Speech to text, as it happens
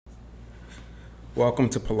Welcome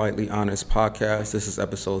to Politely Honest Podcast. This is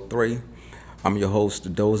episode 3. I'm your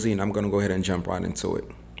host, Dozy, and I'm going to go ahead and jump right into it.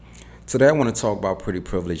 Today, I want to talk about pretty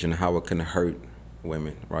privilege and how it can hurt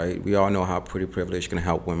women, right? We all know how pretty privilege can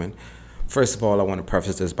help women. First of all, I want to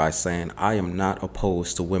preface this by saying I am not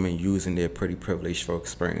opposed to women using their pretty privilege for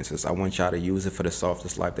experiences. I want y'all to use it for the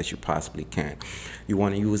softest life that you possibly can. You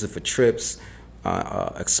want to use it for trips,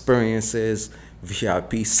 experiences,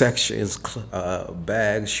 VIP sections,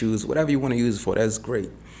 bags, shoes, whatever you want to use it for, that's great.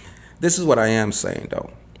 This is what I am saying though.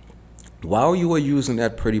 While you are using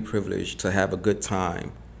that pretty privilege to have a good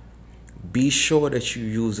time, be sure that you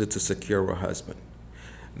use it to secure a husband.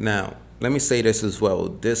 Now, let me say this as well.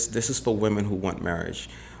 This is for women who want marriage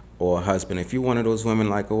or a husband. If you're one of those women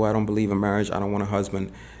like, oh, I don't believe in marriage, I don't want a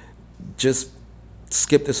husband, just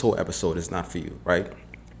skip this whole episode. It's not for you, right?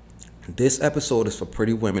 This episode is for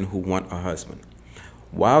pretty women who want a husband.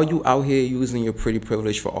 While you out here using your pretty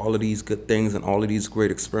privilege for all of these good things and all of these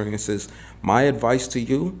great experiences, my advice to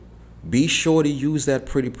you, be sure to use that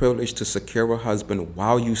pretty privilege to secure a husband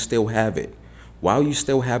while you still have it, while you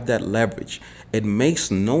still have that leverage. It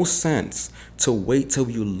makes no sense to wait till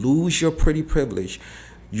you lose your pretty privilege,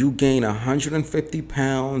 you gain 150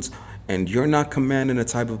 pounds, and you're not commanding the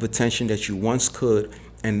type of attention that you once could,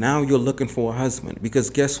 and now you're looking for a husband. Because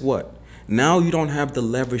guess what? Now you don't have the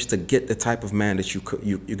leverage to get the type of man that you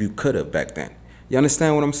could have back then. You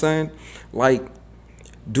understand what I'm saying? Like,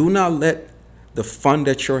 do not let the fun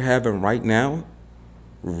that you're having right now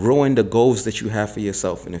ruin the goals that you have for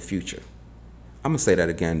yourself in the future. I'm going to say that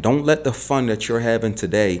again. Don't let the fun that you're having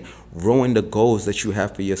today ruin the goals that you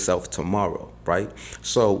have for yourself tomorrow, right?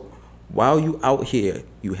 So while you out here,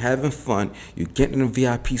 you having fun, you getting in the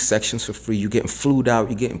VIP sections for free, you getting flued out,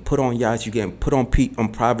 you getting put on yachts, you getting put on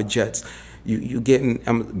private jets, you getting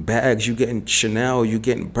bags, you getting Chanel, you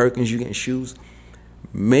getting Birkins, you getting shoes.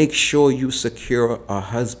 Make sure you secure a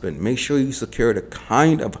husband. Make sure you secure the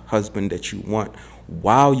kind of husband that you want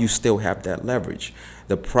while you still have that leverage.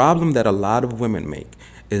 The problem that a lot of women make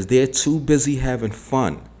is they're too busy having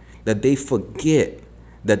fun that they forget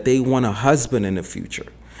that they want a husband in the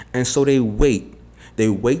future. And so they wait. They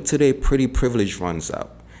wait till their pretty privilege runs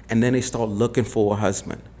out. And then they start looking for a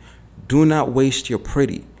husband. Do not waste your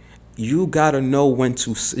pretty. You got to know when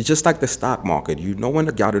to, just like the stock market, you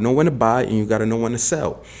got to know when to buy and you got to know when to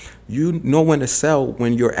sell. You know when to sell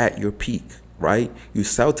when you're at your peak, right? You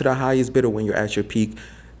sell to the highest bidder when you're at your peak.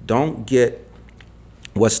 Don't get,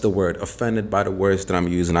 what's the word, offended by the words that I'm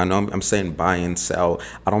using. I know I'm saying buy and sell.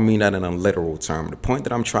 I don't mean that in a literal term. The point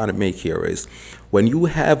that I'm trying to make here is when you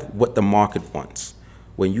have what the market wants,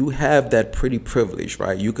 when you have that pretty privilege,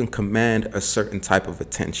 right, you can command a certain type of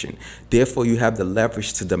attention. Therefore, you have the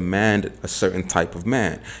leverage to demand a certain type of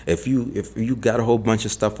man. If you got a whole bunch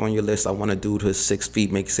of stuff on your list, I want a dude who's 6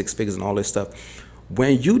 feet, make 6 figures and all this stuff.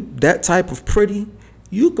 When you that type of pretty,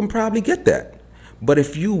 you can probably get that. But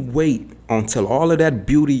if you wait until all of that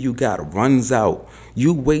beauty you got runs out,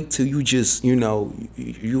 you wait till you just,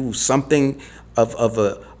 you something of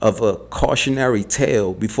a cautionary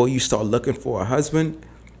tale before you start looking for a husband,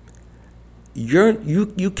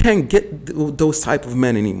 you can't get those type of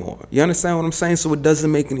men anymore. You understand what I'm saying? So it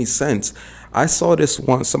doesn't make any sense. I saw this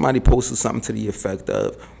once. Somebody posted something to the effect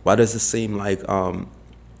of, why does it seem like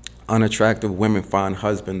unattractive women find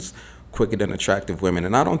husbands quicker than attractive women?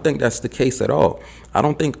 And I don't think that's the case at all. I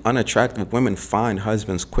don't think unattractive women find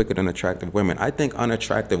husbands quicker than attractive women. I think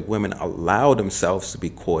unattractive women allow themselves to be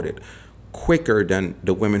courted quicker than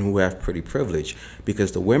the women who have pretty privilege,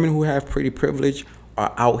 because the women who have pretty privilege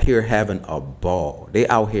are out here having a ball. They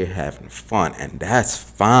out here having fun, and that's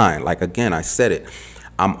fine. Like, again, I said it,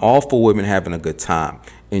 I'm all for women having a good time.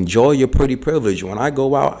 Enjoy your pretty privilege. When I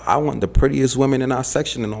go out, I want the prettiest women in our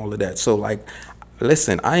section and all of that. So, like,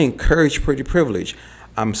 listen, I encourage pretty privilege.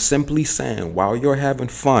 I'm simply saying, while you're having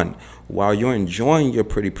fun, while you're enjoying your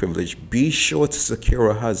pretty privilege, be sure to secure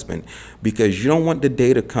a husband, because you don't want the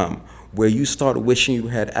day to come where you start wishing you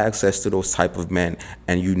had access to those type of men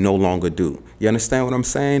and you no longer do. You understand what I'm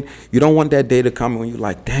saying? You don't want that day to come when you're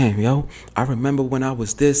like, damn, yo, I remember when I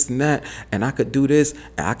was this and that and I could do this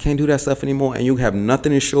and I can't do that stuff anymore, and you have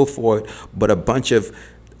nothing to show for it but a bunch of,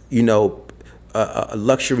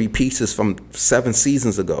 luxury pieces from 7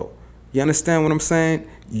 seasons ago. You understand what I'm saying?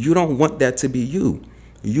 You don't want that to be you.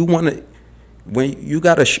 You want to, when you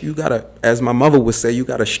gotta, as my mother would say, you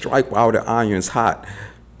gotta strike while the iron's hot.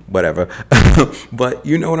 Whatever. But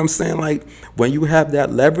you know what I'm saying? Like, when you have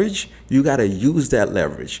that leverage, you got to use that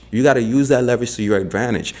leverage. You got to use that leverage to your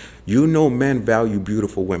advantage. You know, men value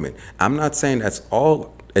beautiful women. I'm not saying that's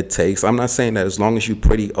all it takes. I'm not saying that as long as you're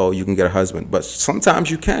pretty, oh, you can get a husband. But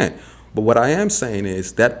sometimes you can. But what I am saying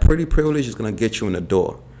is that pretty privilege is going to get you in the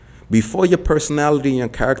door. Before your personality and your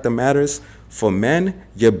character matters, for men,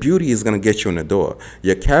 your beauty is going to get you in the door.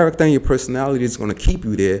 Your character and your personality is going to keep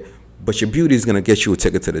you there, but your beauty is going to get you a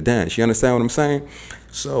ticket to the dance. You understand what I'm saying?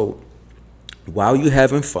 So while you're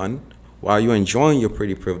having fun, while you're enjoying your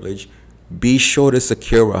pretty privilege, be sure to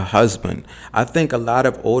secure a husband. I think a lot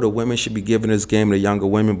of older women should be giving this game to younger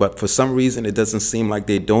women, but for some reason it doesn't seem like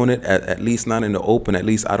they're doing it, at least not in the open. At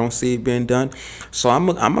least I don't see it being done. So I'm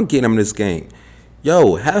going to get them this game.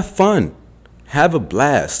 Yo, have fun. Have a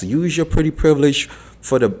blast. Use your pretty privilege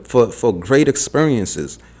for great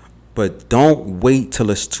experiences. But don't wait till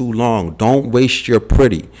it's too long. Don't waste your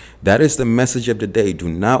pretty. That is the message of the day. Do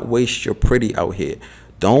not waste your pretty out here.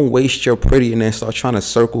 Don't waste your pretty and then start trying to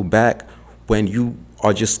circle back when you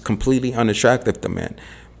are just completely unattractive to men,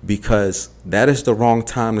 because that is the wrong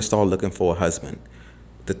time to start looking for a husband.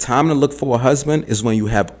 The time to look for a husband is when you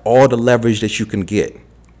have all the leverage that you can get.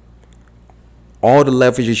 All the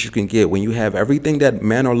leverage that you can get. When you have everything that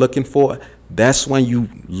men are looking for, that's when you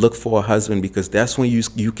look for a husband, because that's when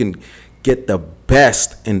you can get the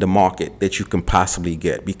best in the market that you can possibly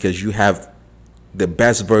get, because you have the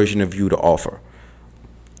best version of you to offer.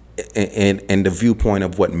 And the viewpoint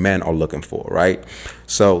of what men are looking for, right?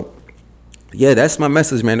 So yeah, that's my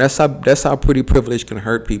message, man. That's how pretty privilege can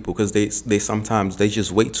hurt people, because they sometimes they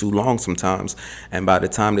just wait too long sometimes, and by the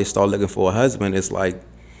time they start looking for a husband, it's like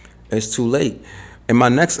it's too late. In my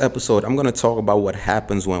next episode, I'm going to talk about what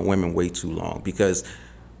happens when women wait too long, because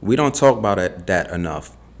we don't talk about that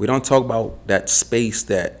enough. We don't talk about that space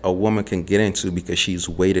that a woman can get into because she's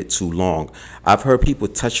waited too long. I've heard people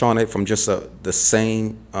touch on it from just the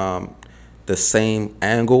same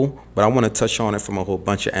angle, but I want to touch on it from a whole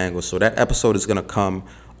bunch of angles. So that episode is going to come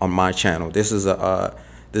on my channel. This is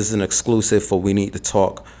an exclusive for We Need to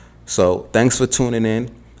Talk. So thanks for tuning in,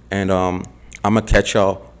 and I'm gonna catch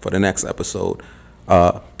y'all for the next episode.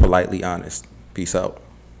 Politely Honest. Peace out.